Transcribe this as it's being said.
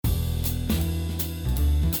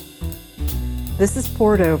This is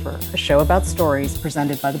Poured Over, a show about stories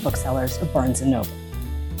presented by the booksellers of Barnes & Noble.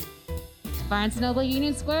 Barnes & Noble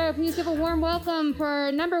Union Square, please give a warm welcome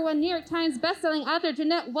for #1 New York Times bestselling author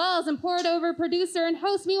Jeannette Wells and Poured Over producer and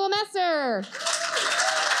host Miwa Messer.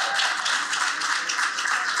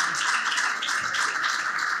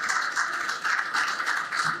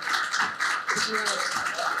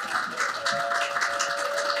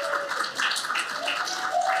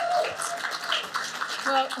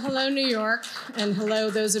 Well, hello, New York, and hello,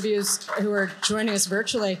 those of you who are joining us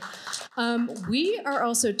virtually. We are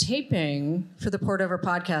also taping for the Poured Over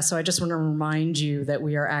podcast, so I just want to remind you that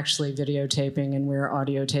we are actually videotaping and we're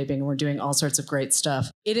audio taping, and we're doing all sorts of great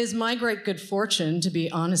stuff. It is my great good fortune to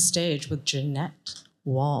be on a stage with Jeannette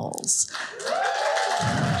Wells.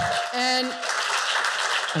 And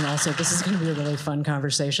also, this is going to be a really fun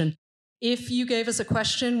conversation. If you gave us a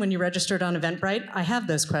question when you registered on Eventbrite, I have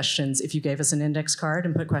those questions. If you gave us an index card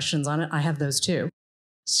and put questions on it, I have those too.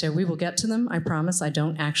 So we will get to them, I promise. I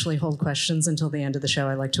don't actually hold questions until the end of the show.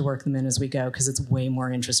 I like to work them in as we go because it's way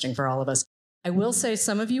more interesting for all of us. I will say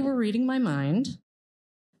some of you were reading my mind,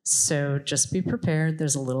 so just be prepared.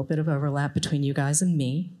 There's a little bit of overlap between you guys and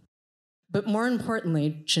me. But more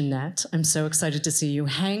importantly, Jeannette, I'm so excited to see you.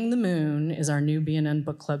 Hang the Moon is our new B&N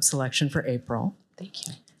Book Club selection for April. Thank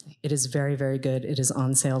you. It is very, very good. It is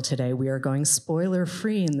on sale today. We are going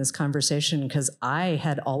spoiler-free in this conversation because I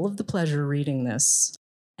had all of the pleasure reading this,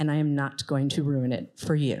 and I am not going to ruin it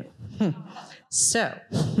for you. So,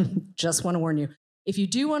 just want to warn you, if you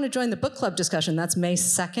do want to join the book club discussion, that's May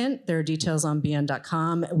 2nd. There are details on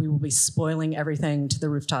bn.com. We will be spoiling everything to the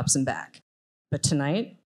rooftops and back. But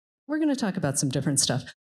tonight, we're going to talk about some different stuff.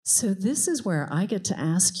 So this is where I get to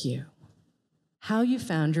ask you how you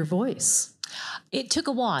found your voice. It took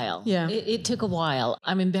a while. Yeah. It took a while.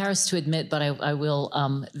 I'm embarrassed to admit, but I will,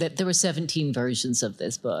 that there were 17 versions of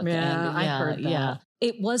this book. Yeah, and, I heard that. Yeah.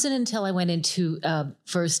 It wasn't until I went into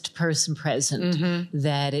first person present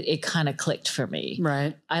that it kind of clicked for me.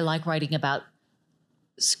 Right. I like writing about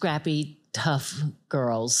scrappy, tough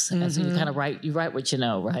girls. And so you kind of write what you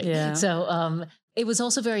know, right? Yeah. So it was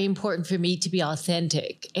also very important for me to be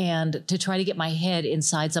authentic and to try to get my head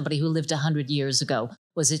inside somebody who lived 100 years ago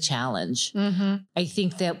was a challenge. I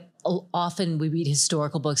think that often we read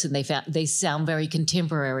historical books and they sound very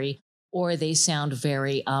contemporary or they sound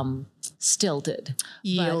very stilted.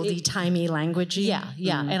 Yieldy-timey languagey.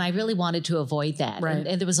 Yeah. And I really wanted to avoid that. Right.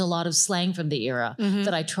 And there was a lot of slang from the era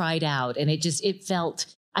that I tried out. And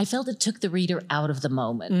I felt it took the reader out of the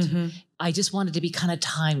moment. I just wanted to be kind of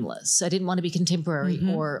timeless. I didn't want to be contemporary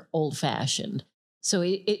or old-fashioned. So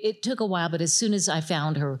it took a while, but as soon as I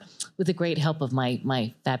found her, with the great help of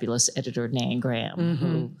my fabulous editor, Nan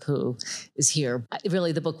Graham, who is here,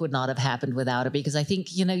 really the book would not have happened without her because I think,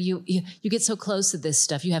 you get so close to this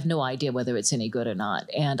stuff, you have no idea whether it's any good or not.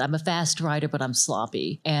 And I'm a fast writer, but I'm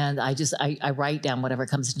sloppy. And I write down whatever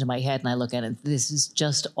comes into my head and I look at it, this is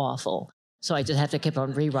just awful. So I just have to keep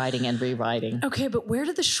on rewriting and rewriting. Okay, but where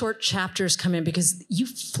do the short chapters come in? Because you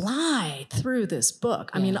fly through this book.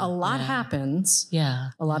 I mean, a lot happens. Yeah.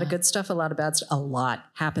 A lot of good stuff, a lot of bad stuff. A lot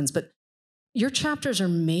happens. But your chapters are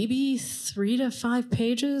maybe 3 to 5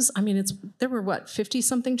 pages. I mean, there were,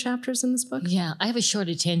 50-something chapters in this book? Yeah, I have a short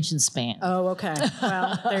attention span. Oh, okay.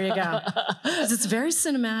 Well, there you go. Because it's very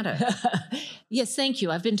cinematic. Yes, thank you.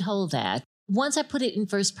 I've been told that. Once I put it in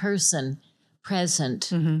first person,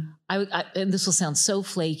 present, and this will sound so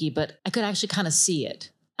flaky, but I could actually kind of see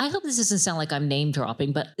it. I hope this doesn't sound like I'm name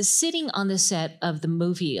dropping, but sitting on the set of the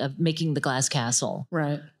movie of Making the Glass Castle,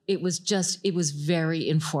 right? It was very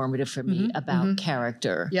informative for me about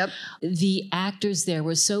character. Yep. The actors there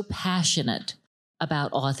were so passionate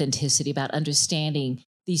about authenticity, about understanding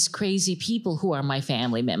these crazy people who are my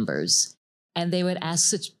family members. And they would ask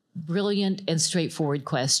such brilliant and straightforward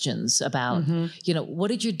questions about, what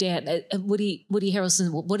did your dad, Woody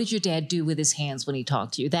Harrelson, what did your dad do with his hands when he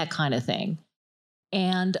talked to you? That kind of thing.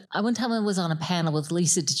 And one time I was on a panel with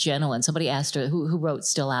Lisa DeGenoa, and somebody asked her, who wrote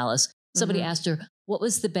Still Alice, somebody asked her, what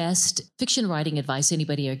was the best fiction writing advice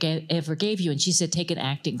anybody ever gave you? And she said, take an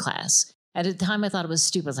acting class. At the time I thought it was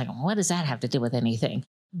stupid. I was like, what does that have to do with anything?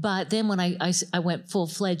 But then when I went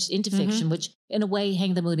full-fledged into fiction, which in a way,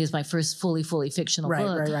 Hang the Moon is my first fully fictional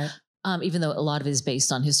book. Right. Even though a lot of it is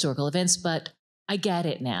based on historical events. But I get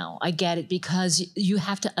it now. I get it because you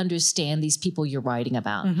have to understand these people you're writing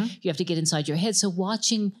about. You have to get inside your head. So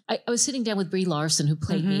watching, I was sitting down with Brie Larson, who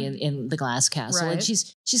played me in The Glass Castle. Right. And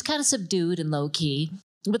she's kind of subdued and low-key.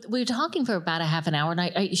 But we were talking for about a half an hour,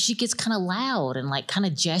 and she gets kind of loud and like kind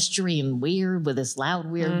of gesturing and weird with this loud,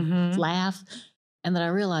 weird laugh. And then I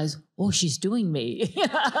realized, oh, she's doing me.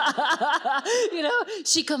 You know,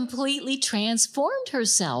 she completely transformed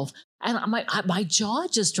herself. And my jaw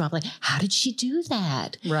just dropped. Like, how did she do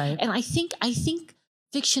that? Right. And I think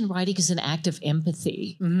fiction writing is an act of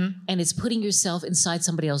empathy, and it's putting yourself inside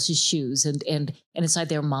somebody else's shoes and inside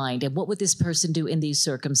their mind. And what would this person do in these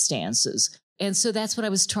circumstances? And so that's what I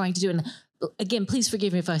was trying to do. And again, please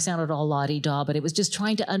forgive me if I sounded all la-di-da, but it was just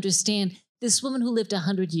trying to understand this woman who lived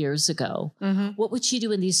 100 years ago. What would she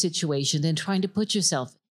do in these situations, and trying to put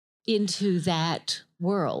yourself into that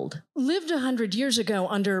world. Lived 100 years ago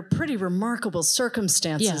under pretty remarkable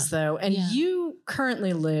circumstances, though. And you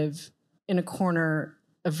currently live in a corner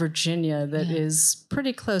of Virginia that is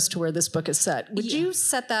pretty close to where this book is set. Would you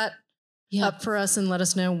set that up for us and let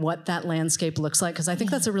us know what that landscape looks like? Because I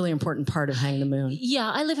think that's a really important part of Hang the Moon.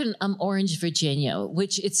 Yeah, I live in Orange, Virginia,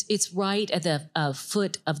 which it's right at the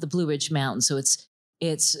foot of the Blue Ridge Mountains. So it's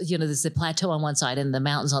there's the plateau on one side and the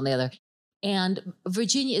mountains on the other. And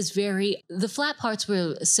Virginia is the flat parts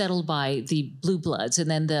were settled by the Blue Bloods, and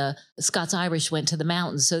then the Scots-Irish went to the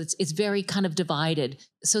mountains. So it's very kind of divided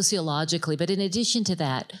sociologically. But in addition to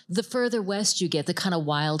that, the further west you get, the kind of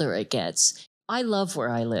wilder it gets. I love where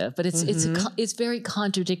I live, but it's very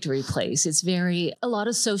contradictory place. It's a lot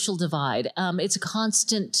of social divide. It's a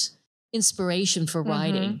constant inspiration for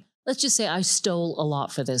writing. Let's just say I stole a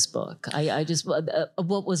lot for this book. I just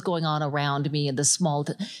what was going on around me in the small,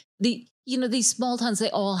 these small towns,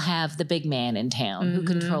 they all have the big man in town who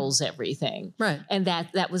controls everything. Right. And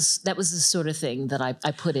that was the sort of thing that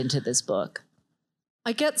I put into this book.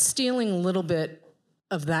 I get stealing a little bit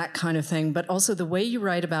of that kind of thing, but also the way you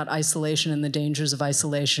write about isolation and the dangers of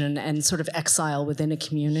isolation and sort of exile within a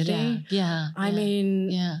community. I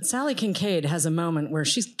mean, Sally Kincaid has a moment where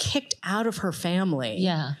she's kicked out of her family.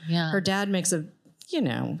 Her dad makes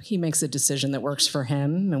he makes a decision that works for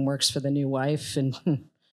him and works for the new wife, and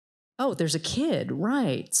oh, there's a kid,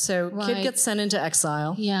 right? So kid gets sent into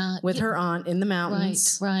exile with her aunt in the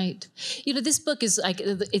mountains. Right. This book is like,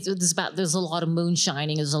 there's a lot of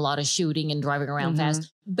moonshining, there's a lot of shooting and driving around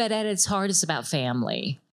fast. But at its heart, it's about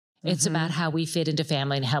family. It's about how we fit into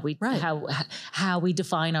family and how we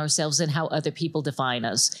define ourselves and how other people define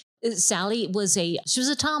us. Sally was a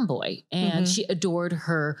tomboy, and she adored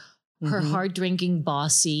her hard-drinking,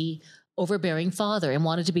 bossy, overbearing father and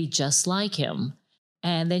wanted to be just like him.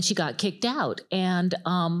 And then she got kicked out and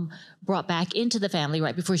brought back into the family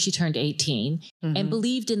right before she turned 18 and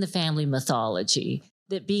believed in the family mythology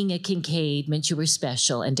that being a Kincaid meant you were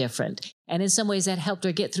special and different. And in some ways that helped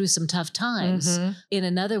her get through some tough times. In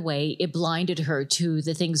another way, it blinded her to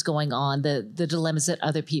the things going on, the dilemmas that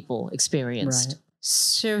other people experienced. Right.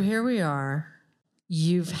 So here we are.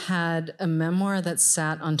 You've had a memoir that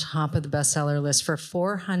sat on top of the bestseller list for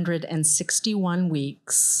 461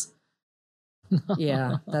 weeks.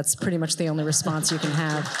 Yeah, that's pretty much the only response you can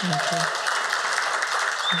have.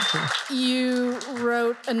 You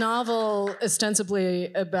wrote a novel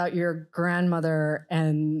ostensibly about your grandmother,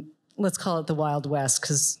 and let's call it the Wild West,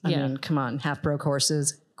 because, I mean, come on, Half Broke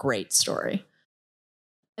Horses, great story.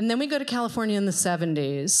 And then we go to California in the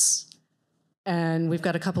 70s, and we've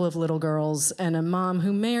got a couple of little girls and a mom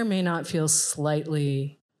who may or may not feel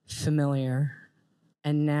slightly familiar.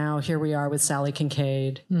 And now here we are with Sally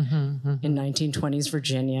Kincaid in 1920s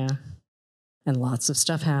Virginia, and lots of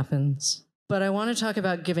stuff happens. But I want to talk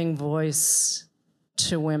about giving voice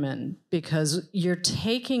to women, because you're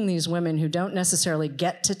taking these women who don't necessarily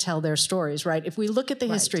get to tell their stories, right? If we look at the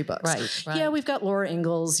history books, yeah, we've got Laura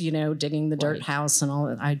Ingalls, digging the dirt house and all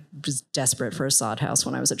that. I was desperate for a sod house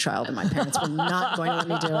when I was a child, and my parents were not going to let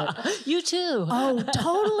me do it. You too. Oh,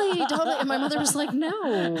 totally. And my mother was like,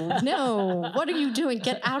 no, what are you doing?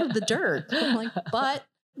 Get out of the dirt. I'm like, but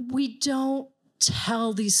we don't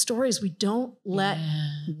tell these stories. We don't let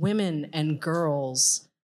women and girls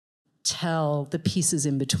tell the pieces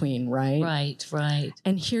in between, right? Right.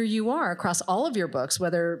 And here you are across all of your books,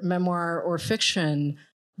 whether memoir or fiction,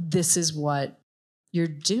 this is what you're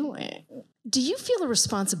doing. Do you feel a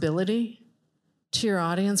responsibility to your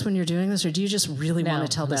audience when you're doing this, or do you just really want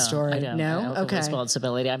to tell the story? I don't. No? I don't feel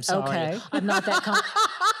responsibility. I'm sorry. Okay. I'm not that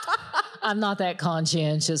I'm not that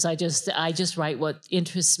conscientious. I just write what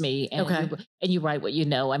interests me, and you write what you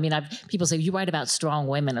know. I mean, people say you write about strong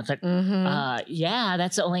women. I'm like, yeah,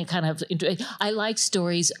 that's the only kind of. I like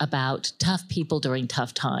stories about tough people during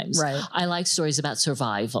tough times. Right. I like stories about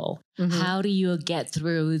survival. How do you get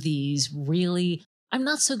through these really? I'm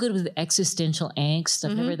not so good with existential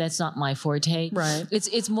angst. That's not my forte. Right.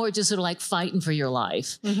 It's more just sort of like fighting for your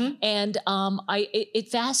life, and it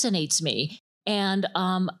fascinates me, and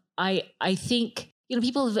I think,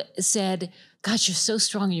 people have said gosh, you're so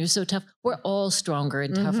strong and you're so tough. We're all stronger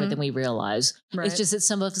and tougher than we realize. Right. It's just that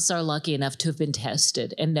some of us are lucky enough to have been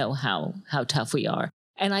tested and know how tough we are.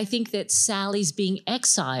 And I think that Sally's being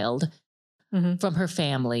exiled from her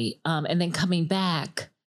family and then coming back,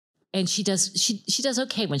 and she does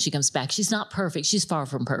okay when she comes back. She's not perfect. She's far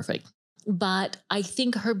from perfect. But I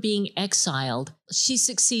think her being exiled, she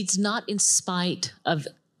succeeds not in spite of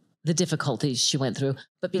the difficulties she went through,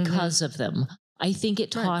 but because of them. I think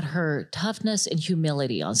it taught her toughness and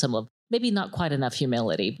humility on some level. Maybe not quite enough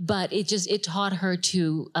humility, but it taught her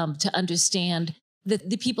to understand that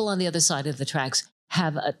the people on the other side of the tracks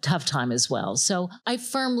have a tough time as well. So I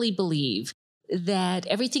firmly believe that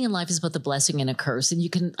everything in life is both a blessing and a curse, and you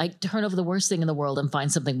can turn over the worst thing in the world and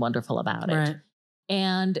find something wonderful about it. Right.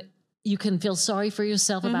 And you can feel sorry for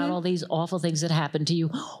yourself about all these awful things that happen to you,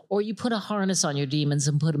 or you put a harness on your demons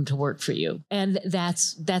and put them to work for you. And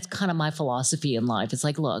that's kind of my philosophy in life. It's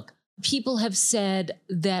like, look, people have said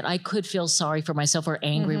that I could feel sorry for myself or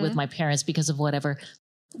angry with my parents because of whatever.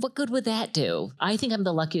 What good would that do? I think I'm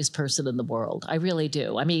the luckiest person in the world. I really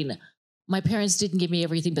do. I mean, my parents didn't give me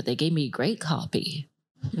everything, but they gave me a great copy.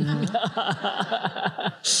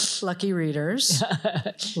 Lucky readers.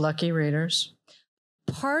 Lucky readers.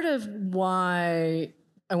 Part of why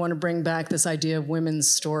I want to bring back this idea of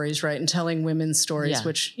women's stories, right? And telling women's stories,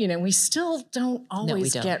 which, we still don't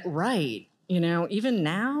always get right. Even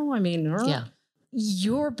now, I mean,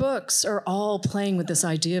 your books are all playing with this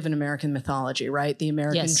idea of an American mythology, right? The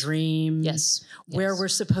American dream. Yes. Where we're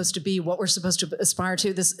supposed to be, what we're supposed to aspire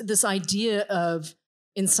to. This idea of,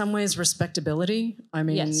 in some ways, respectability. I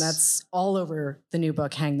mean, that's all over the new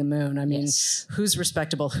book, Hang the Moon. I mean, who's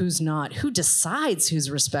respectable, who's not? Who decides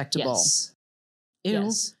who's respectable? Yes. Ew.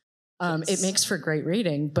 Yes. It makes for great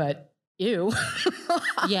reading, but ew.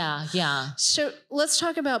 Yeah. So let's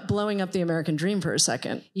talk about blowing up the American dream for a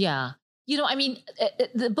second. Yeah. I mean,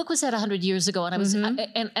 the book was set 100 years ago, and I was,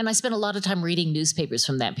 and I spent a lot of time reading newspapers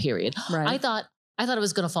from that period. Right. I thought I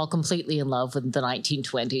was going to fall completely in love with the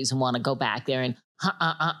 1920s and want to go back there and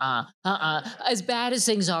as bad as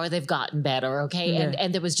things are, they've gotten better. Okay. Yeah.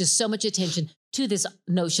 And there was just so much attention to this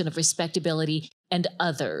notion of respectability and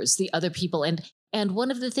others, the other people. And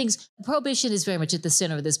one of the things, Prohibition is very much at the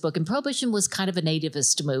center of this book. And Prohibition was kind of a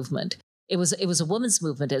nativist movement. It was a women's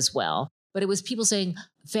movement as well. But it was people saying,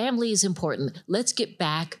 family is important. Let's get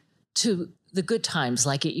back to the good times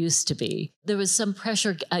like it used to be. There was some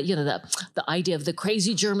pressure, the idea of the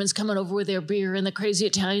crazy Germans coming over with their beer and the crazy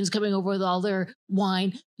Italians coming over with all their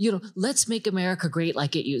wine. Let's make America great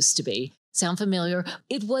like it used to be. Sound familiar?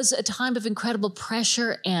 It was a time of incredible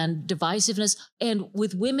pressure and divisiveness. And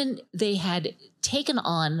with women, they had taken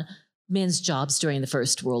on men's jobs during the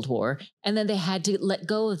First World War, and then they had to let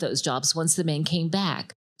go of those jobs once the men came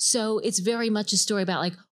back. So it's very much a story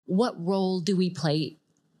about what role do we play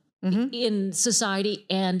in society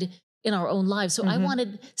and in our own lives. So I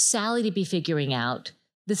wanted Sally to be figuring out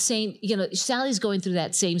the same, Sally's going through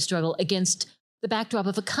that same struggle against the backdrop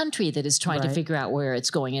of a country that is trying to figure out where it's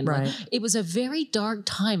going. And it was a very dark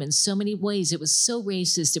time in so many ways. It was so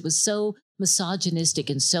racist. It was so misogynistic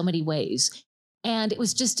in so many ways. And it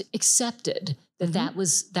was just accepted that that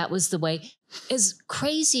was the way. As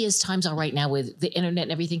crazy as times are right now with the internet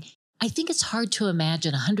and everything, I think it's hard to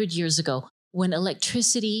imagine 100 years ago when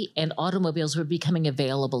electricity and automobiles were becoming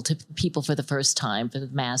available to people for the first time, for the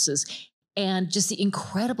masses, and just the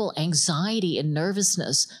incredible anxiety and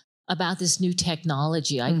nervousness about this new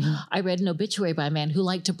technology. I read an obituary by a man who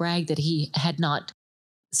liked to brag that he had not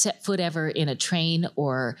set foot ever in a train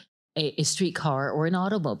or a streetcar or an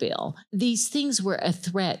automobile. These things were a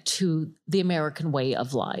threat to the American way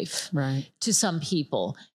of life, to some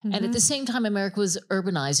people. And at the same time, America was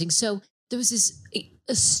urbanizing. So there was this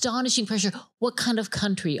astonishing pressure. What kind of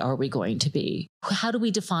country are we going to be? How do we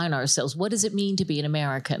define ourselves? What does it mean to be an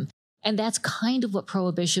American? And that's kind of what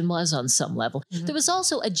Prohibition was on some level. There was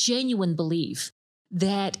also a genuine belief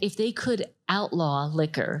that if they could outlaw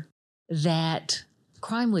liquor, that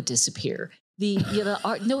crime would disappear.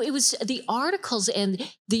 It was the articles and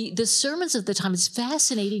the sermons of the time. It's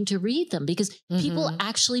fascinating to read them because people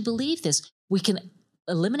actually believe this. We can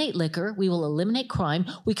eliminate liquor. We will eliminate crime.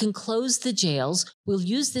 We can close the jails. We'll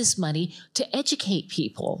use this money to educate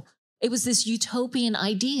people. It was this utopian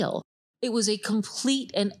ideal. It was a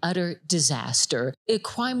complete and utter disaster, a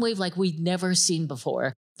crime wave like we'd never seen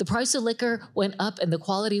before. The price of liquor went up and the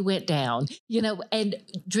quality went down, and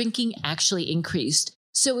drinking actually increased.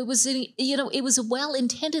 So it was, it was a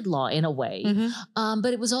well-intended law in a way,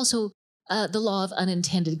 but it was also the law of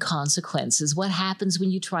unintended consequences. What happens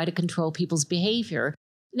when you try to control people's behavior?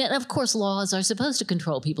 And of course, laws are supposed to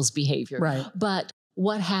control people's behavior. Right. But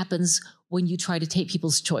what happens when you try to take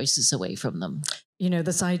people's choices away from them. You know,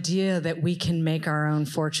 this idea that we can make our own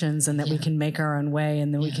fortunes and that we can make our own way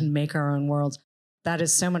and that we can make our own worlds. That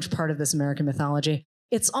is so much part of this American mythology.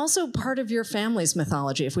 It's also part of your family's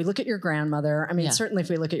mythology. If we look at your grandmother, I mean, certainly if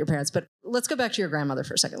we look at your parents, but let's go back to your grandmother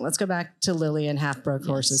for a second. Let's go back to Lily and half-broke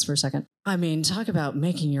horses for a second. I mean, talk about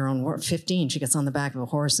making your own world. 15, she gets on the back of a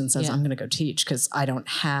horse and says, I'm going to go teach because I don't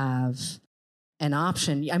have an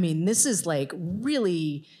option. I mean, this is like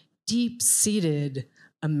really deep-seated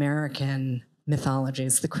American mythology.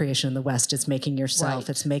 It's the creation of the West. It's making yourself.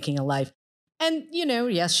 It's making a life. And, you know,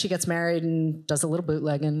 yes, she gets married and does a little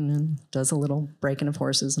bootlegging and does a little breaking of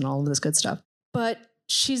horses and all of this good stuff. But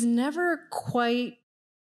she's never quite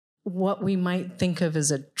what we might think of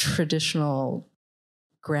as a traditional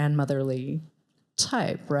grandmotherly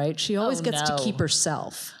type, right? She always gets to keep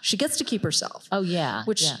herself. She gets to keep herself. Oh, yeah.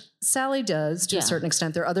 Which Sally does to a certain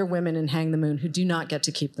extent. There are other women in Hang the Moon who do not get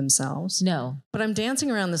to keep themselves. No. But I'm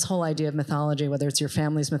dancing around this whole idea of mythology, whether it's your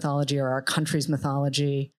family's mythology or our country's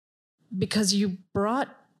mythology, because you brought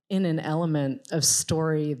in an element of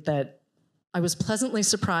story that I was pleasantly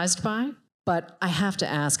surprised by, but I have to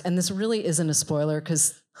ask, and this really isn't a spoiler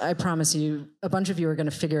because I promise you, a bunch of you are going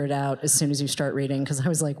to figure it out as soon as you start reading, because I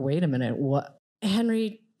was like, wait a minute, what?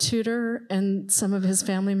 Henry Tudor and some of his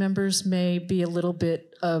family members may be a little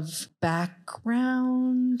bit of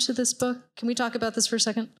background to this book. Can we talk about this for a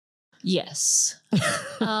second? Yes.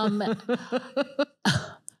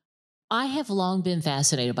 I have long been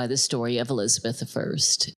fascinated by the story of Elizabeth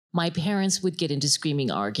I. My parents would get into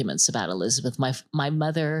screaming arguments about Elizabeth. My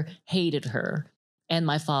mother hated her, and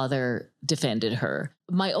my father defended her.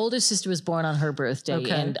 My older sister was born on her birthday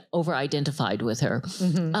and over-identified with her.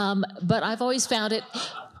 But I've always found it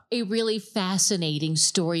a really fascinating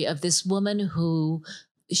story of this woman who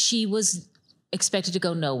she was expected to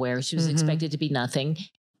go nowhere. She was expected to be nothing.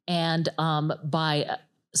 And by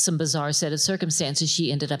some bizarre set of circumstances, she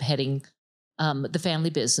ended up heading the family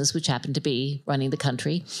business, which happened to be running the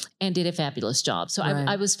country, and did a fabulous job. So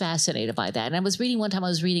I was fascinated by that. And I was reading one time, I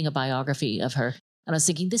was reading a biography of her, and I was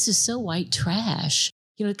thinking, this is so white trash,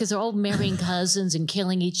 you know, because they're all marrying cousins and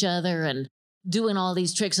killing each other and doing all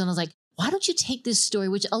these tricks. And I was like, why don't you take this story,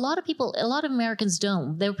 which a lot of Americans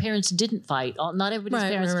don't. Their parents didn't fight. Not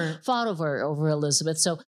everybody's parents fought over Elizabeth.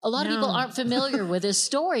 So a lot of people aren't familiar with this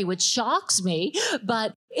story, which shocks me.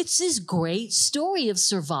 But it's this great story of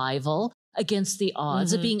survival against the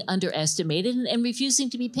odds of being underestimated and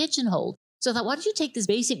refusing to be pigeonholed. So I thought, why don't you take this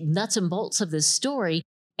basic nuts and bolts of this story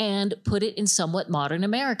and put it in somewhat modern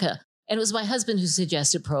America? And it was my husband who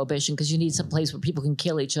suggested prohibition because you need some place where people can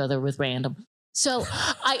kill each other with random. So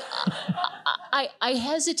I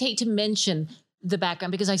hesitate to mention the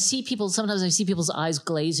background because sometimes I see people's eyes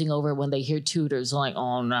glazing over when they hear Tudors, like,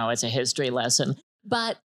 oh no, it's a history lesson.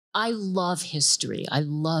 But I love history. I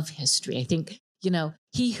think, you know,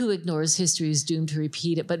 he who ignores history is doomed to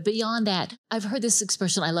repeat it. But beyond that, I've heard this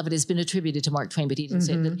expression, I love it, has been attributed to Mark Twain, but he didn't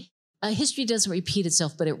say it, that history doesn't repeat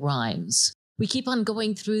itself, but it rhymes. We keep on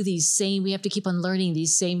going through we have to keep on learning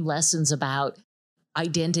these same lessons about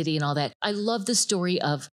identity and all that. I love the story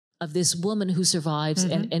of this woman who survives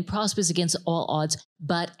and prospers against all odds,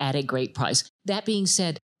 but at a great price. That being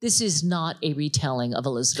said, this is not a retelling of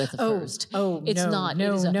Elizabeth I. It's not.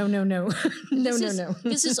 No.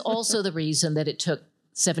 This is also the reason that it took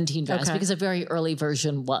 17 drafts, because a very early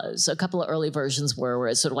version was. A couple of early versions where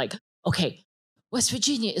it's sort of like, okay, West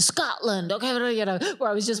Virginia is Scotland. Okay, you know, where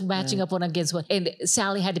I was just matching up one against one. And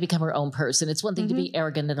Sally had to become her own person. It's one thing to be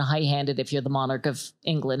arrogant and high-handed if you're the monarch of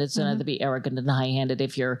England. It's another to be arrogant and high-handed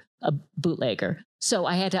if you're a bootlegger. So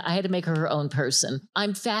I had to make her own person.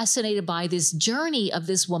 I'm fascinated by this journey of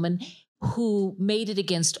this woman who made it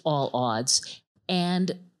against all odds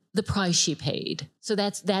and the price she paid. So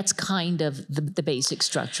that's kind of the basic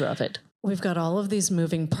structure of it. We've got all of these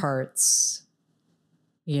moving parts.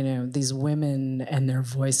 You know, these women and their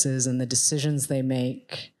voices and the decisions they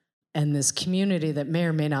make, and this community that may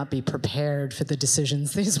or may not be prepared for the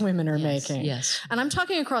decisions these women are making. Yes. And I'm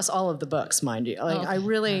talking across all of the books, mind you. Like, I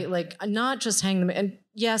really, not just Hang them. And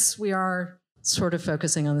yes, we are sort of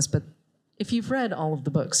focusing on this, but if you've read all of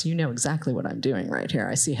the books, you know exactly what I'm doing right here.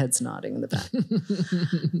 I see heads nodding in the back.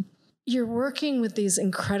 You're working with these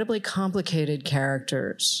incredibly complicated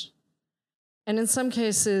characters. And in some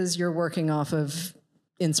cases, you're working off of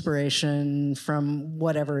inspiration from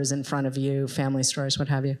whatever is in front of you, family stories, what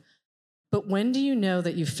have you. But when do you know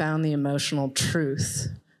that you've found the emotional truth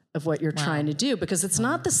of what you're trying to do? Because it's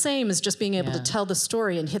not the same as just being able to tell the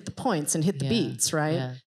story and hit the points and hit the beats, right?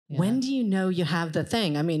 Yeah. When do you know you have the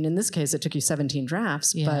thing? I mean, in this case, it took you 17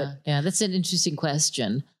 drafts, but... Yeah, that's an interesting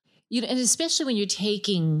question. and especially when you're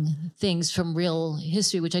taking things from real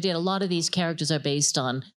history, which I did. A lot of these characters are based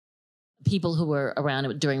on people who were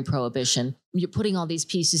around during Prohibition. You're putting all these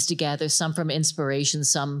pieces together, some from inspiration,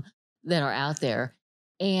 some that are out there.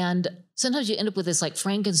 And sometimes you end up with this like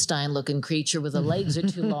Frankenstein-looking creature where the legs are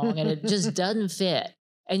too long and it just doesn't fit.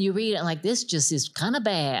 And you read it and like, this just is kind of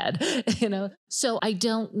bad, So I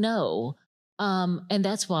don't know. And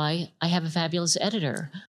that's why I have a fabulous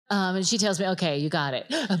editor. And she tells me, okay, you got it.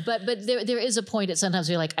 But there is a point at sometimes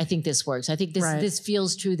where you're like, I think this works. I think this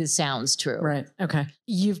feels true. This sounds true. Right. Okay.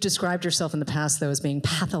 You've described yourself in the past, though, as being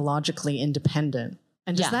pathologically independent.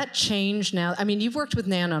 And does that change now? I mean, you've worked with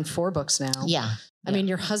Nan on 4 books now. Yeah. I mean,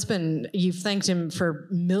 your husband, you've thanked him for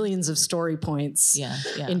millions of story points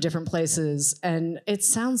in different places. And it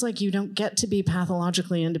sounds like you don't get to be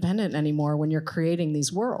pathologically independent anymore when you're creating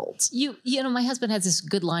these worlds. My husband has this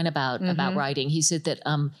good line about writing. He said that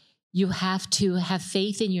you have to have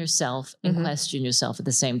faith in yourself and question yourself at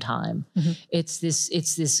the same time. It's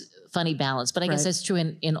this funny balance. But I guess that's true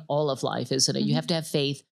in all of life, isn't it? You have to have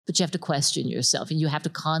faith, but you have to question yourself. And you have to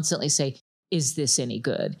constantly say, is this any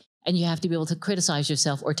good? And you have to be able to criticize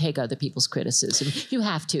yourself or take other people's criticism. You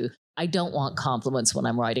have to. I don't want compliments when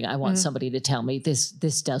I'm writing. I want somebody to tell me this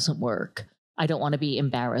doesn't work. I don't want to be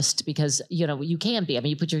embarrassed because, you can be. I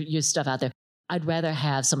mean, you put your stuff out there. I'd rather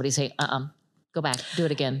have somebody say, go back, do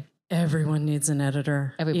it again. Everyone needs an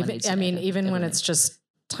editor. Everyone needs an editor. Even when it's just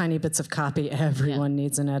tiny bits of copy, everyone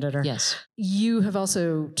needs an editor. Yes. You have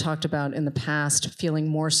also talked about in the past feeling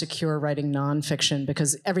more secure writing nonfiction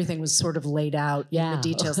because everything was sort of laid out in the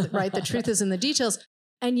details, right? The truth is in the details.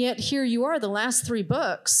 And yet here you are, the last 3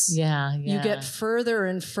 books. Yeah. You get further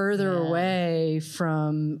and further away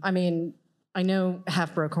from, I mean, I know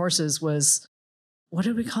Half Broke Horses was, what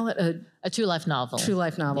did we call it? A true life novel. True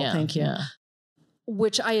life novel, thank you. Yeah.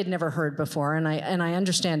 Which I had never heard before. And I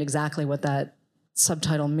understand exactly what that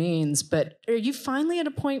subtitle means, but are you finally at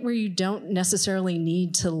a point where you don't necessarily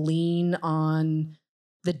need to lean on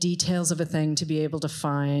the details of a thing to be able to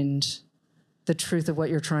find the truth of what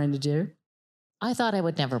you're trying to do? I thought I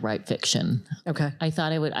would never write fiction. Okay. I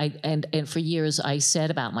thought I would. And for years I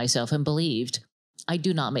said about myself and believed I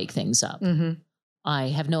do not make things up. I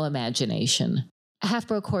have no imagination. Half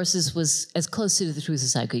Broke Horses was as close to the truth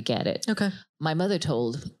as I could get it. Okay. My mother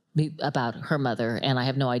told me about her mother, and I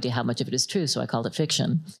have no idea how much of it is true, so I called it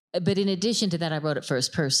fiction. But in addition to that, I wrote it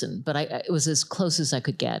first person, but it was as close as I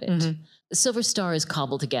could get it. Silver Star is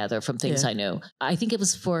cobbled together from things I knew. I think it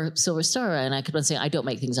was for Silver Star, and I kept on saying, I don't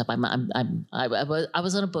make things up. I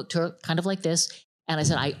was on a book tour, kind of like this, and I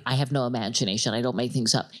said, I have no imagination. I don't make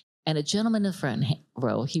things up. And a gentleman in the front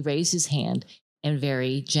row, he raised his hand and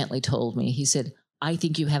very gently told me, he said, I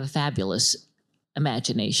think you have a fabulous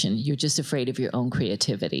imagination. You're just afraid of your own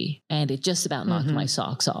creativity. And it just about knocked my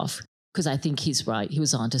socks off because I think he's right. He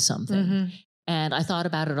was onto something. And I thought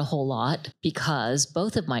about it a whole lot because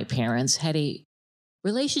both of my parents had a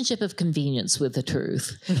relationship of convenience with the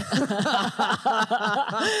truth.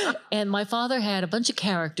 And my father had a bunch of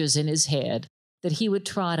characters in his head that he would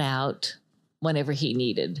trot out whenever he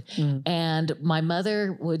needed. And my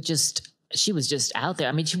mother she was just out there.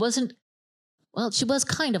 I mean, she was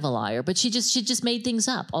kind of a liar, but she just made things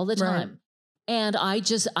up all the time. Right. And I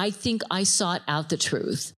think I sought out the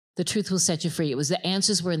truth. The truth will set you free. The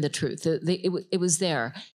answers were in the truth. It was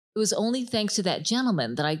there. It was only thanks to that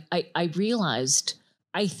gentleman that I realized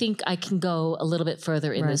I think I can go a little bit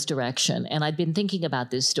further in this direction. And I'd been thinking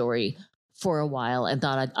about this story for a while and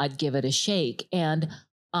thought I'd give it a shake. And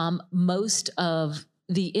most of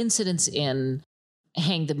the incidents in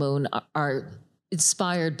Hang the Moon are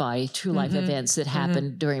inspired by true life events that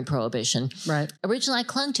happened during Prohibition. Right. Originally, I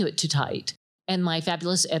clung to it too tight. And my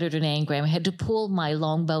fabulous editor, Nan Graham, had to pull my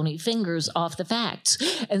long, bony fingers off the facts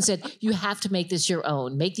and said, you have to make this your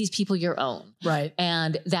own. Make these people your own. Right.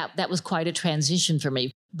 And that was quite a transition for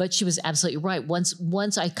me. But she was absolutely right.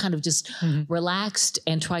 Once I kind of just relaxed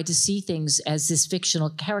and tried to see things as this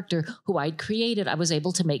fictional character who I'd created, I was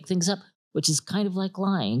able to make things up, which is kind of like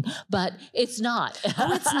lying, but it's not.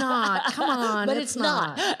 Oh, it's not. Come on. But it's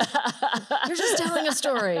not. You're just telling a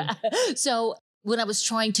story. So when I was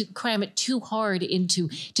trying to cram it too hard to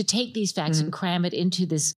take these facts and cram it into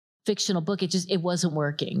this fictional book, it wasn't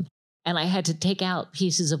working. And I had to take out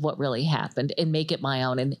pieces of what really happened and make it my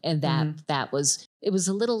own. And that was a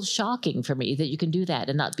little shocking for me that you can do that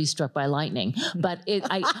and not be struck by lightning. But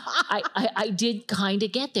I did kind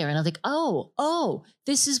of get there. And I was like, oh,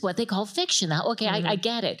 this is what they call fiction now. Okay, I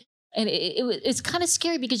get it. And it's kind of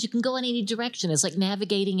scary because you can go in any direction. It's like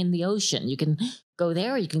navigating in the ocean. You can go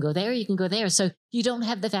there, you can go there, you can go there. So you don't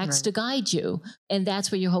have the facts to guide you. And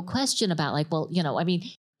that's where your whole question about like, well, I mean,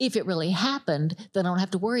 if it really happened, then I don't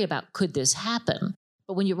have to worry about, could this happen?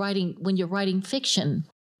 But when you're writing fiction,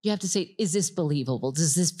 you have to say, is this believable?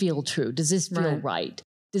 Does this feel true? Does this feel right?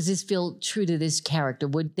 Does this feel true to this character?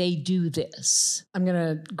 Would they do this? I'm going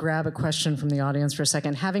to grab a question from the audience for a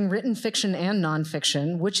second. Having written fiction and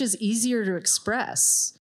nonfiction, which is easier to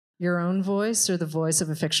express? Your own voice or the voice of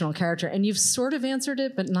a fictional character? And you've sort of answered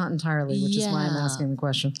it, but not entirely, which is why I'm asking the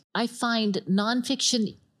question. I find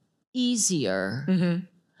nonfiction easier,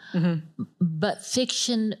 but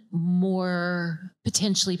fiction more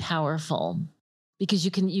potentially powerful because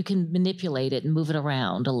you can manipulate it and move it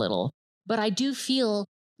around a little. But I do feel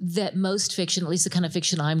that most fiction, at least the kind of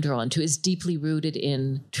fiction I'm drawn to, is deeply rooted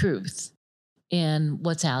in truth, in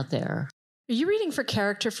what's out there. Are you reading for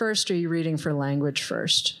character first or are you reading for language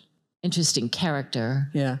first? Interesting. Character.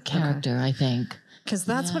 Yeah. Character, okay. I think. Because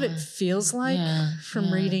that's what it feels like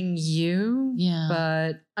from reading you. Yeah.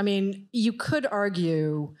 But, I mean, you could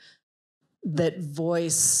argue that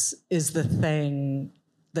voice is the thing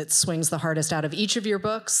that swings the hardest out of each of your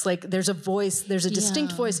books. Like, there's a voice, there's a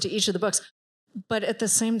distinct voice to each of the books. But at the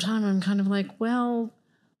same time, I'm kind of like, well,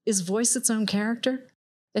 is voice its own character?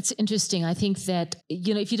 That's interesting. I think that,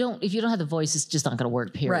 if you don't have the voice, it's just not going to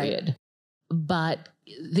work, period. Right. But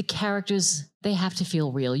the characters, they have to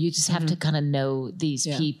feel real. You just have to kind of know these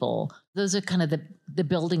people. Those are kind of the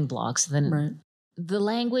building blocks. Then the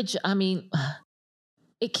language, I mean,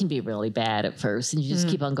 it can be really bad at first, and you just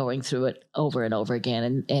keep on going through it over and over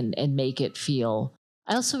again and make it feel.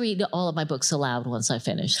 I also read all of my books aloud once I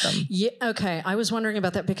finish them. Yeah, okay. I was wondering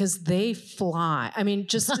about that because they fly. I mean,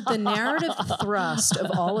 just the narrative thrust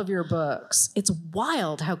of all of your books, it's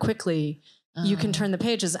wild how quickly you can turn the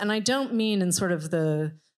pages. And I don't mean in sort of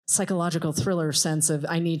the psychological thriller sense of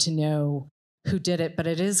I need to know who did it, but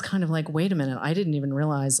it is kind of like, wait a minute, I didn't even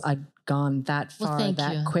realize I'd gone that far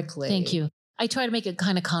quickly. Thank you. I try to make it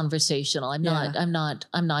kind of conversational. I'm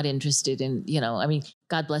not interested in, I mean,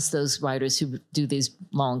 God bless those writers who do these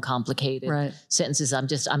long, complicated sentences.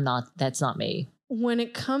 That's not me. When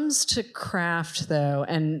it comes to craft, though,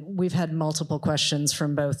 and we've had multiple questions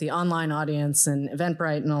from both the online audience and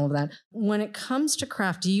Eventbrite and all of that. When it comes to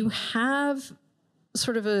craft, do you have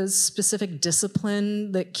sort of a specific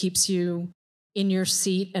discipline that keeps you in your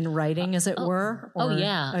seat and writing, as it were? Or,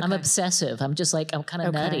 yeah. Okay. I'm obsessive. I'm just like, I'm kind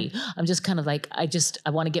of nutty. I'm just kind of like, I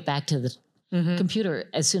want to get back to the computer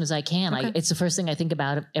as soon as I can. Okay. It's the first thing I think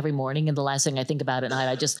about every morning and the last thing I think about at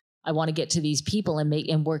night. I want to get to these people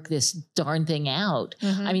and work this darn thing out.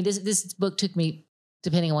 I mean, this book took me,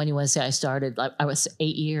 depending on when you want to say I started, I was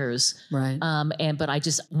 8 years. Right. But I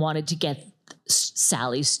just wanted to get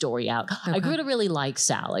Sally's story out. Okay. I grew to really like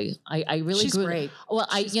Sally. She's great. Well,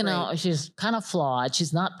 she's kind of flawed.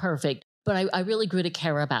 She's not perfect, but I really grew to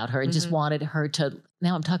care about her and just wanted her to.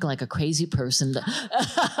 Now I'm talking like a crazy person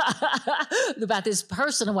about this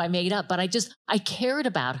person who I made up, but I cared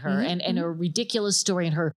about her and her ridiculous story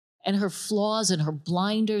and her flaws and her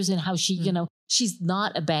blinders and how she, she's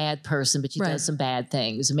not a bad person, but she does some bad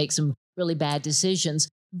things and makes some really bad decisions.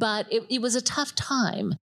 But it was a tough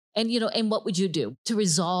time. And, and what would you do to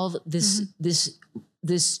resolve this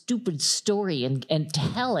stupid story and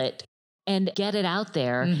tell it and get it out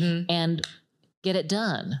there and get it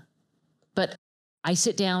done? But I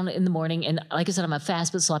sit down in the morning and, like I said, I'm a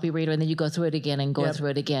fast but sloppy reader. And then you go through it again and go through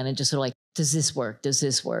it again and just sort of like, does this work? Does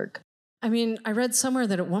this work? I mean, I read somewhere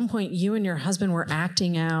that at one point you and your husband were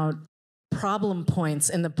acting out problem points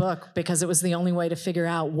in the book because it was the only way to figure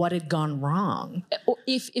out what had gone wrong.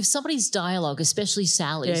 If somebody's dialogue, especially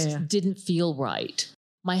Sally's, didn't feel right,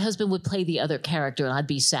 my husband would play the other character and I'd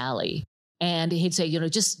be Sally. And he'd say,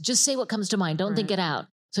 just say what comes to mind. Don't think it out.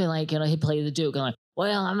 So he'd play the Duke and like,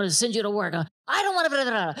 well, I'm going to send you to work. I don't want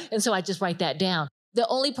to. And so I just write that down. The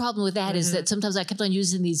only problem with that is that sometimes I kept on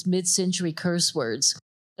using these mid-century curse words.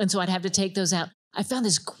 And so I'd have to take those out. I found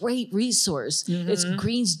this great resource. It's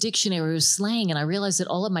Green's Dictionary of Slang. And I realized that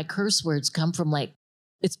all of my curse words come from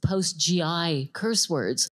it's post-GI curse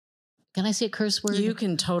words. Can I say a curse word? You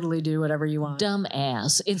can totally do whatever you want. Dumb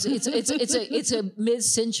ass. It's a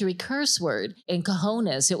mid-century curse word. And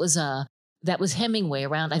cojones, that was Hemingway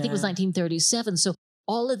around, I think it was 1937. So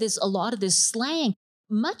a lot of this slang,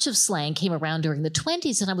 much of slang came around during the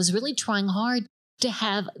 1920s. And I was really trying hard to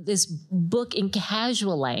have this book in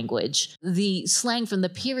casual language. The slang from the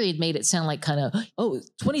period made it sound like kind of,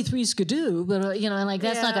 23 skidoo, but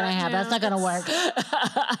that's not going to happen. That's not going to work.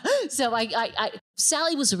 So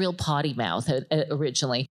Sally was a real potty mouth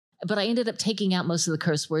originally, but I ended up taking out most of the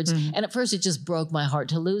curse words. And at first it just broke my heart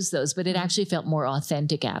to lose those, but it actually felt more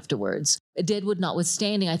authentic afterwards. Deadwood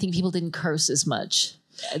notwithstanding, I think people didn't curse as much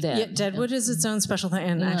Deadwood is its own special thing.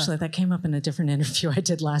 And actually, that came up in a different interview I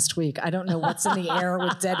did last week. I don't know what's in the air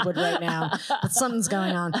with Deadwood right now, but something's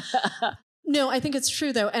going on. No, I think it's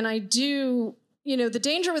true, though. And I do, the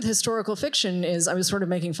danger with historical fiction is, I was sort of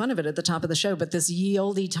making fun of it at the top of the show, but this ye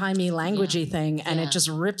olde timey languagey thing, and it just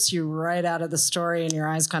rips you right out of the story and your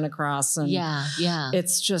eyes kind of cross. And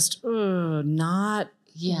it's just not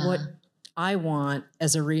what I want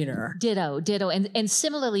as a reader. Ditto. And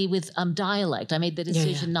similarly with dialect, I made the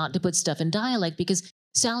decision not to put stuff in dialect because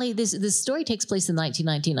Sally, this story takes place in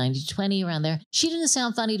 1919, 1920, around there. She didn't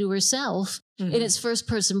sound funny to herself in its first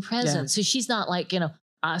person present. So she's not like,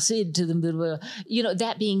 I said to them,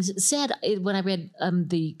 that being said, when I read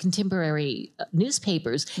the contemporary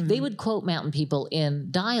newspapers, they would quote mountain people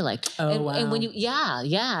in dialect. Oh, wow. And when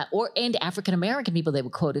and African-American people, they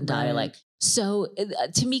would quote in dialect. Right. So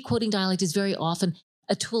to me, quoting dialect is very often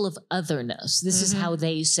a tool of otherness. This is how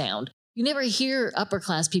they sound. You never hear upper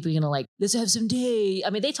class people, like, let's have some tea. I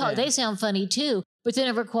mean, they talk, they sound funny too, but they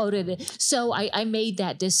never quoted it. So I made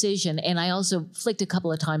that decision. And I also flicked a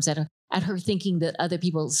couple of times at her thinking that other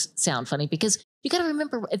people sound funny, because you got to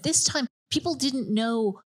remember at this time, people didn't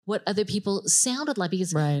know what other people sounded like,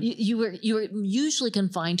 because you were usually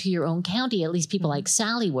confined to your own county. At least people like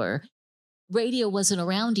Sally were. Radio wasn't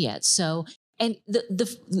around yet. So, and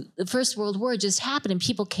the First World War just happened and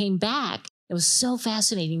people came back. It was so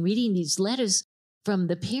fascinating reading these letters from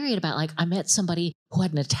the period about, like, I met somebody who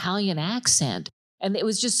had an Italian accent, and it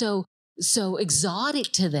was just so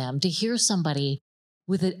exotic to them to hear somebody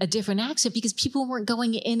with a different accent, because people weren't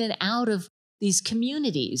going in and out of these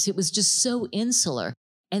communities. It was just so insular.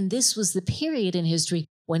 And this was the period in history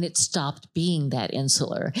when it stopped being that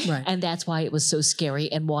insular. Right. And that's why it was so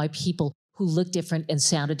scary, and why people who looked different and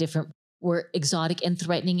sounded different were exotic and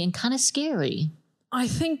threatening and kind of scary. I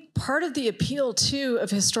think part of the appeal, too, of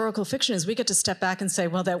historical fiction is we get to step back and say,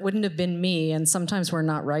 well, that wouldn't have been me. And sometimes we're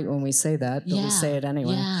not right when we say that, but we say it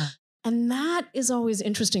anyway. Yeah. And that is always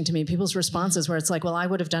interesting to me, people's responses where it's like, well, I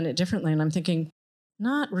would have done it differently. And I'm thinking,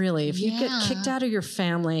 not really. If you get kicked out of your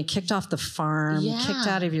family, kicked off the farm, kicked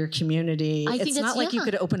out of your community, it's not like you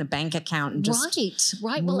could open a bank account and just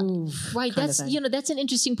move. Right. That's that's an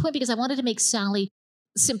interesting point, because I wanted to make Sally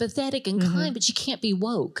sympathetic and kind, but she can't be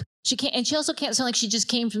woke. She can't, and she also can't sound like she just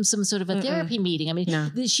came from some sort of a therapy meeting. I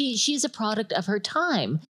mean, she's a product of her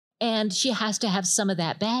time, and she has to have some of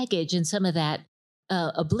that baggage and some of that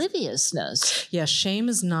obliviousn's. Yeah, shame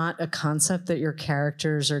is not a concept that your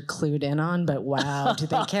characters are clued in on, but wow, do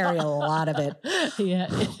they carry a lot of it.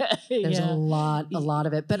 There's a lot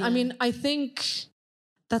of it. But I mean, I think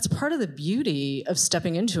that's part of the beauty of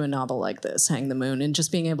stepping into a novel like this, Hang the Moon, and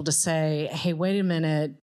just being able to say, hey, wait a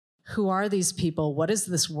minute, who are these people? What is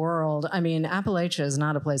this world? I mean, Appalachia is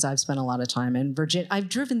not a place I've spent a lot of time in. Virginia, I've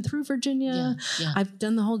driven through Virginia. I've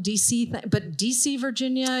done the whole DC thing, but DC,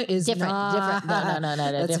 Virginia is different. No,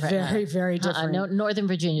 that's different. Very, very different. No, Northern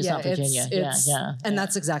Virginia is not Virginia. And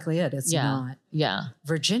that's exactly it. It's not.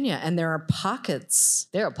 Virginia, and there are pockets.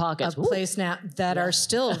 Of place now that are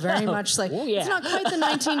still very much like it's not quite the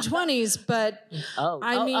 1920s, but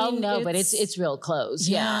but it's real close.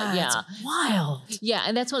 It's wild. Yeah,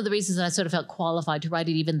 and that's one of the reasons that I sort of felt qualified to write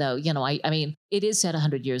it, even though I mean it is set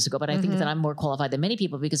 100 years ago, but I think that I'm more qualified than many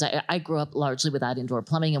people, because I grew up largely without indoor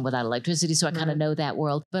plumbing and without electricity, so I kind of know that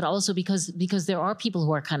world. But also because there are people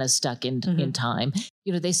who are kind of stuck in time.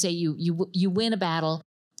 They say you win a battle,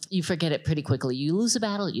 you forget it pretty quickly. You lose a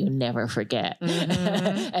battle, you never forget.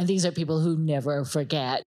 And these are people who never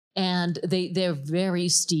forget. And they're very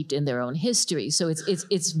steeped in their own history. So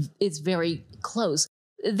it's very close.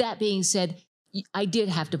 That being said, I did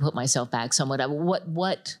have to put myself back somewhat.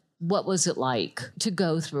 What was it like to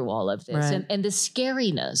go through all of this? Right. And the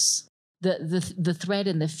scariness, the threat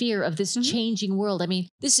and the fear of this changing world. I mean,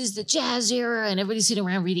 this is the jazz era, and everybody's sitting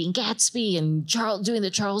around reading Gatsby and doing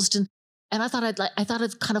the Charleston. And I thought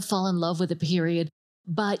I'd kind of fall in love with the period.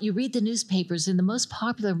 But you read the newspapers, and the most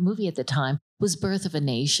popular movie at the time was Birth of a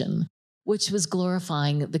Nation, which was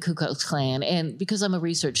glorifying the Ku Klux Klan. And because I'm a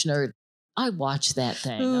research nerd, I watched that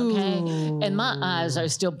thing, okay? And my eyes are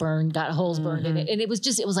still burned, got holes burned in it. And it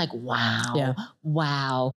was like,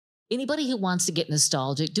 wow. Anybody who wants to get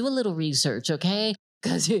nostalgic, do a little research, okay?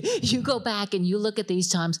 Because you go back and you look at these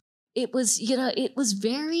times. It was, it was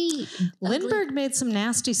very... Lindbergh made some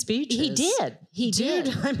nasty speeches. He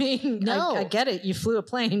did. I mean, I get it. You flew a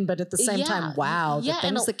plane, but at the same time, wow, the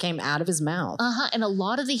things that came out of his mouth. And a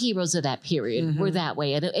lot of the heroes of that period were that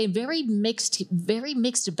way. And a very mixed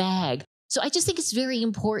bag. So I just think it's very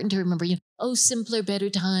important to remember, simpler, better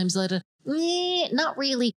times. Not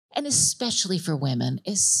really. And especially for women.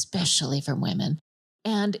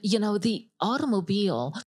 And, the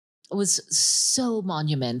automobile was so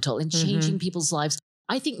monumental in changing people's lives.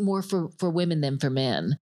 I think more for women than for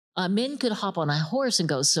men. Men could hop on a horse and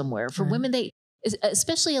go somewhere. For women,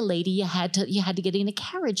 especially a lady, you had to get in a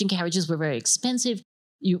carriage, and carriages were very expensive.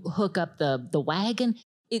 You hook up the wagon.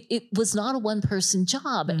 It was not a one-person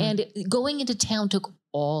job, and going into town took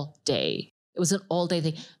all day. It was an all-day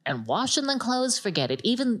thing. And washing the clothes, forget it.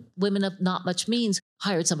 Even women of not much means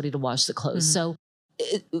hired somebody to wash the clothes. So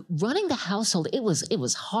running the household, it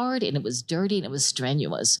was hard, and it was dirty, and it was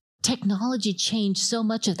strenuous. Technology changed so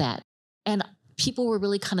much of that. And people were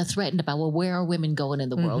really kind of threatened about, well, where are women going in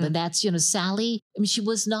the world? And that's, Sally, I mean, she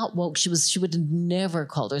was not woke. She would have never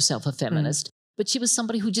called herself a feminist, but she was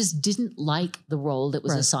somebody who just didn't like the role that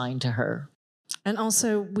was assigned to her. And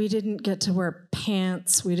also, we didn't get to wear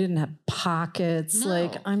pants. We didn't have pockets. No.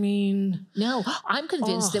 No, I'm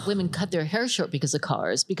convinced that women cut their hair short because of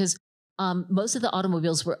cars, because most of the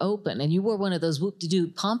automobiles were open, and you wore one of those whoop-de-doo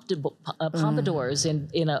pompadours in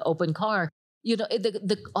an open car.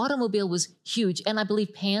 The automobile was huge, and I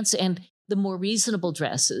believe pants and the more reasonable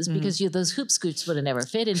dresses, because those hoop scoots would have never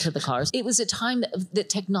fit into the cars. It was a time that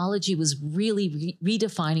technology was really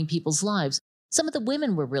redefining people's lives. Some of the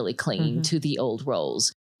women were really clinging to the old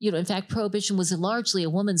roles. In fact, Prohibition was largely a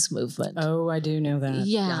woman's movement. Oh, I do know that.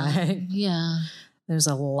 Yeah.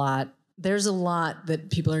 There's a lot that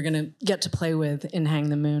people are going to get to play with in Hang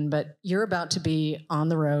the Moon, but you're about to be on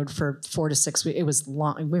the road for 4 to 6 weeks. It was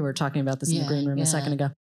long. We were talking about this in the green room a second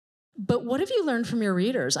ago. But what have you learned from your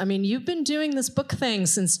readers? I mean, you've been doing this book thing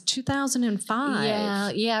since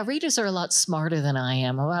 2005. Yeah. Readers are a lot smarter than I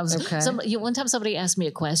am. One time somebody asked me,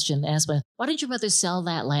 why did your mother sell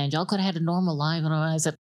that land? Y'all could have had a normal life. And I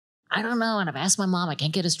said, I don't know. And I've asked my mom. I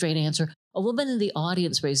can't get a straight answer. A woman in the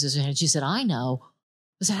audience raises her hand. She said, I know.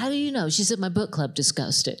 I said, how do you know? She said, my book club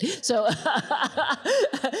discussed it. So,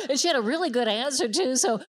 and she had a really good answer too.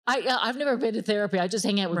 So I've never been to therapy. I just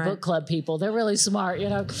hang out with book club people. They're really smart,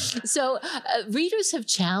 So readers have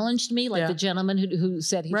challenged me, like the gentleman who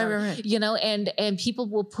said, and people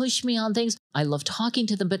will push me on things. I love talking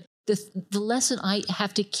to them, but the lesson I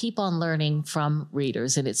have to keep on learning from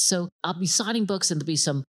readers, and I'll be signing books, and there'll be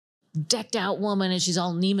some decked out woman, and she's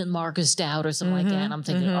all Neiman Marcus'd out or something like that. And I'm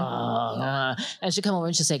thinking, and she'll come over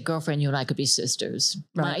and she'll say, girlfriend, you and I could be sisters.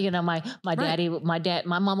 My daddy,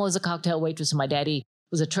 my mom was a cocktail waitress, and my daddy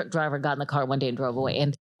was a truck driver, got in the car one day and drove away.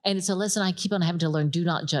 And it's a lesson I keep on having to learn. Do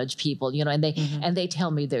not judge people, and they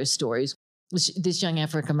tell me their stories. This young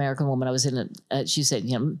African-American woman I was in, she said,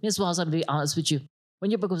 Ms. Walls, I'm going to be honest with you. When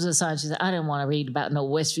your book was assigned, she said, I didn't want to read about no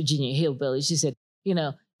West Virginia hillbilly. She said,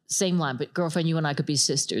 same line, but girlfriend, you and I could be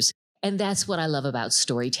sisters. And that's what I love about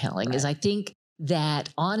storytelling is I think that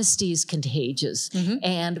honesty is contagious.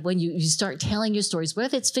 And when you start telling your stories,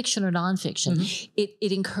 whether it's fiction or nonfiction,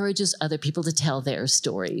 it encourages other people to tell their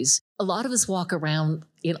stories. A lot of us walk around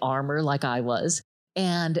in armor like I was,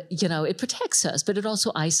 and, it protects us, but it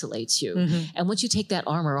also isolates you. And once you take that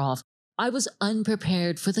armor off, I was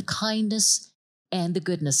unprepared for the kindness and the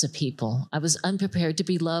goodness of people. I was unprepared to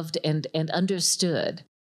be loved and understood.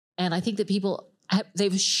 And I think that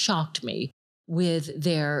they've shocked me with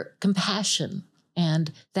their compassion.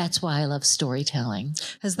 And that's why I love storytelling.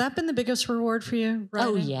 Has that been the biggest reward for you?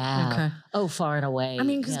 Writing? Oh, yeah. Okay. Oh, far and away. I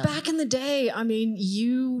mean, because back in the day,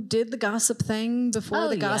 you did the gossip thing before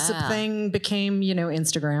the gossip thing became,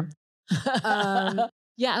 Instagram.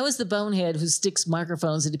 Yeah, I was the bonehead who sticks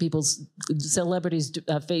microphones into people's celebrities'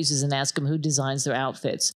 faces and asks them who designs their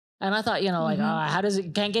outfits. And I thought, how does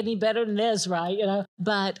it, can't get any better than this, right?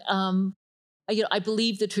 But, I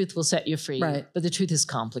believe the truth will set you free, but the truth is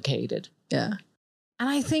complicated. Yeah. And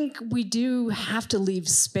I think we do have to leave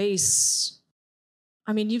space.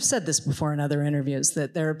 I mean, you've said this before in other interviews,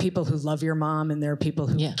 that there are people who love your mom and there are people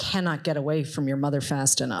who cannot get away from your mother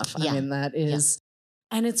fast enough. I mean, that is,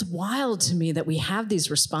 and it's wild to me that we have these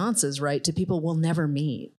responses, to people we'll never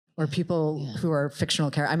meet. Or people who are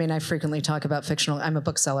fictional characters. I mean, I frequently talk about I'm a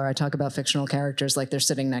bookseller. I talk about fictional characters like they're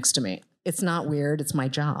sitting next to me. It's not weird. It's my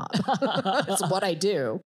job. It's what I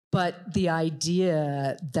do. But the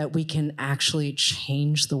idea that we can actually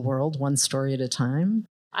change the world one story at a time.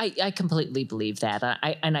 I completely believe that.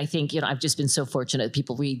 I think, I've just been so fortunate.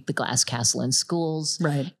 People read The Glass Castle in schools.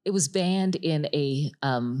 Right. It was banned in a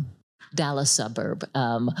Dallas suburb.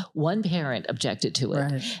 One parent objected to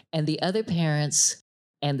it. And the other parents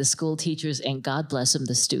and the school teachers, and God bless them,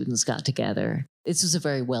 the students got together. This was a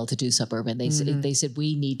very well-to-do suburb, and they said,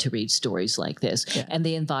 we need to read stories like this. Yeah. And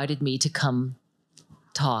they invited me to come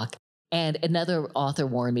talk. And another author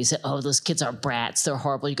warned me, said, oh, those kids are brats. They're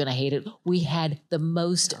horrible. You're going to hate it. We had the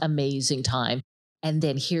most amazing time. And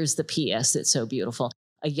then here's the PS that's so beautiful.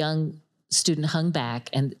 A young student hung back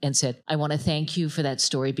and said, I want to thank you for that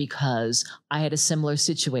story because I had a similar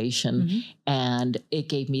situation and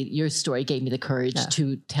your story gave me the courage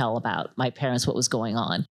to tell about my parents, what was going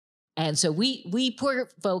on. And so we poor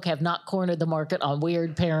folk have not cornered the market on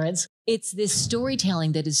weird parents. It's this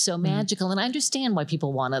storytelling that is so magical. And I understand why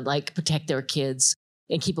people want to like protect their kids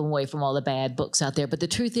and keep them away from all the bad books out there. But the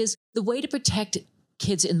truth is, the way to protect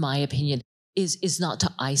kids, in my opinion, is not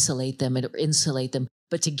to isolate them or insulate them,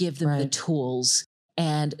 but to give them the tools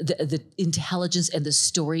and the intelligence and the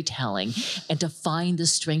storytelling, and to find the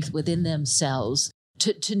strength within themselves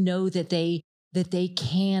to know that they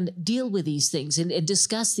can deal with these things and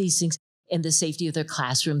discuss these things in the safety of their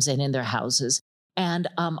classrooms and in their houses. And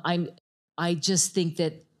I just think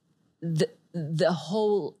that the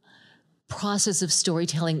whole process of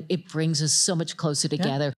storytelling, it brings us so much closer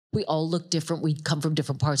together. Yeah. We all look different. We come from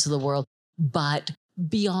different parts of the world, but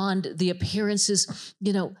beyond the appearances,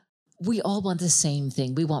 we all want the same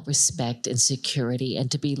thing. We want respect and security and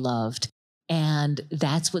to be loved. And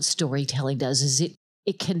that's what storytelling does, is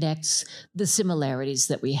it connects the similarities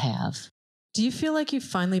that we have. Do you feel like you've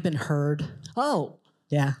finally been heard? Oh,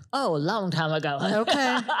 yeah. Oh, a long time ago.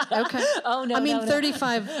 Okay. Oh, no, I mean, no.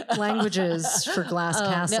 35 languages for Glass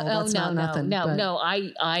Castle. That's not nothing. No.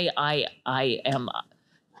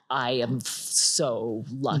 I am so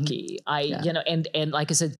lucky. And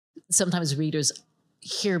like I said, sometimes readers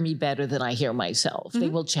hear me better than I hear myself. They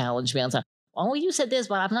will challenge me on something. Oh, you said this,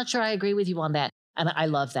 but I'm not sure I agree with you on that. And I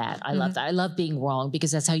love that. I love that. I love being wrong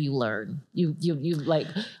because that's how you learn. You like,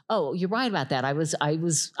 oh, you're right about that. I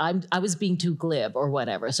was being too glib or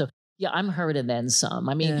whatever. So yeah, I'm heard and then some.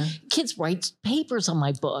 I mean, kids write papers on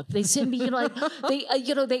my book. They send me,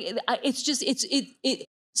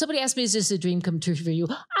 somebody asked me, is this a dream come true for you?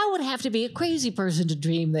 I would have to be a crazy person to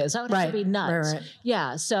dream this. I would have to be nuts. Right.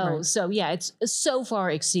 Yeah. So yeah, it's so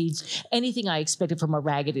far exceeds anything I expected from a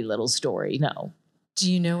raggedy little story. No.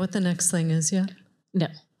 Do you know what the next thing is yet? No.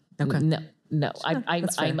 Okay. No.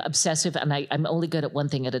 I'm obsessive, and I'm only good at one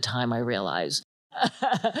thing at a time, I realize.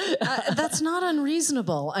 That's not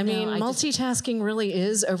unreasonable. I mean, multitasking really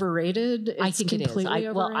is overrated. I think it is.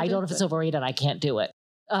 Overrated, well, I don't know if it's overrated. I can't do it.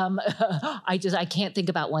 I can't think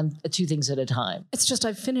about two things at a time. It's just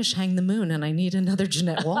I've finished Hang the Moon and I need another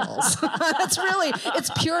Jeannette Walls.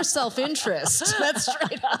 It's pure self-interest. That's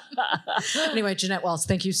straight up. Anyway, Jeannette Walls,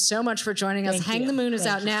 thank you so much for joining us. Hang the Moon is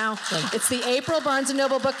out now. It's the April Barnes &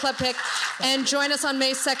 Noble Book Club pick. And join us on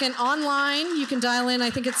May 2nd online. You can dial in. I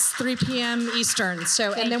think it's 3 p.m. Eastern.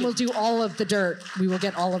 And then we'll do all of the dirt. We will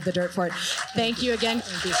get all of the dirt for it. Thank you again.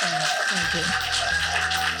 Thank you so much. Thank you.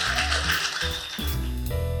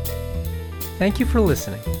 Thank you for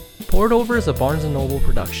listening. Poured Over is a Barnes & Noble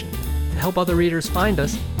production. To help other readers find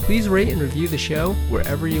us, please rate and review the show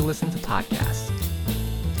wherever you listen to podcasts.